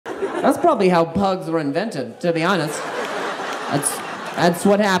That's probably how pugs were invented, to be honest. That's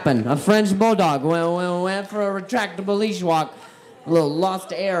what happened. A French bulldog went for a retractable leash walk. A little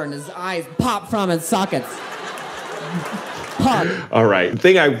lost air and his eyes popped from his sockets. Pug. All right. The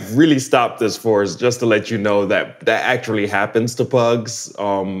thing I really stopped this for is just to let you know that actually happens to pugs.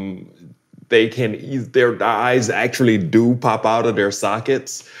 Their eyes actually do pop out of their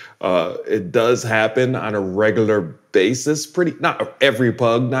sockets. It does happen on a regular basis. Not every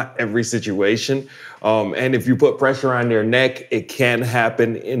pug, not every situation. And if you put pressure on their neck, it can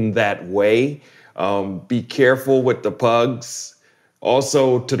happen in that way. Be careful with the pugs.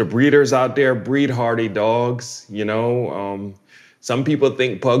 Also, to the breeders out there, breed hardy dogs. You know, some people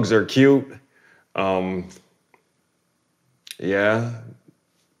think pugs are cute. Yeah.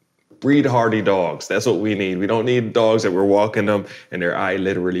 Breed hardy dogs. That's what we need. We don't need dogs that we're walking them and their eye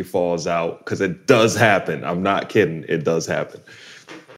literally falls out, because it does happen. I'm not kidding. It does happen.